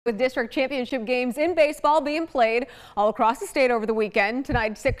With district championship games in baseball being played all across the state over the weekend,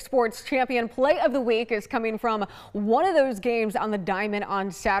 tonight's 6 Sports Champion Play of the Week is coming from one of those games on the diamond on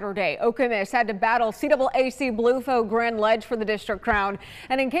Saturday. Okemos had to battle CAAC Bluefoe Grand Ledge for the district crown.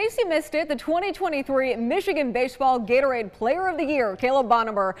 And in case you missed it, the 2023 Michigan Baseball Gatorade Player of the Year, Caleb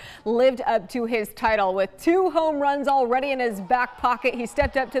Bonemer, lived up to his title. With 2 home runs already in his back pocket, he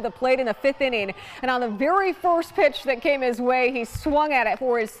stepped up to the plate in the 5th inning. And on the very first pitch that came his way, he swung at it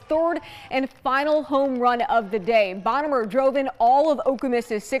for his 3rd and final home run of the day. Bonemer drove in all of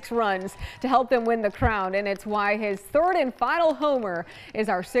Okemos' 6 runs to help them win the crown, and it's why his 3rd and final homer is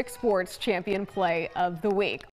our 6 Sports Champion Play of the Week.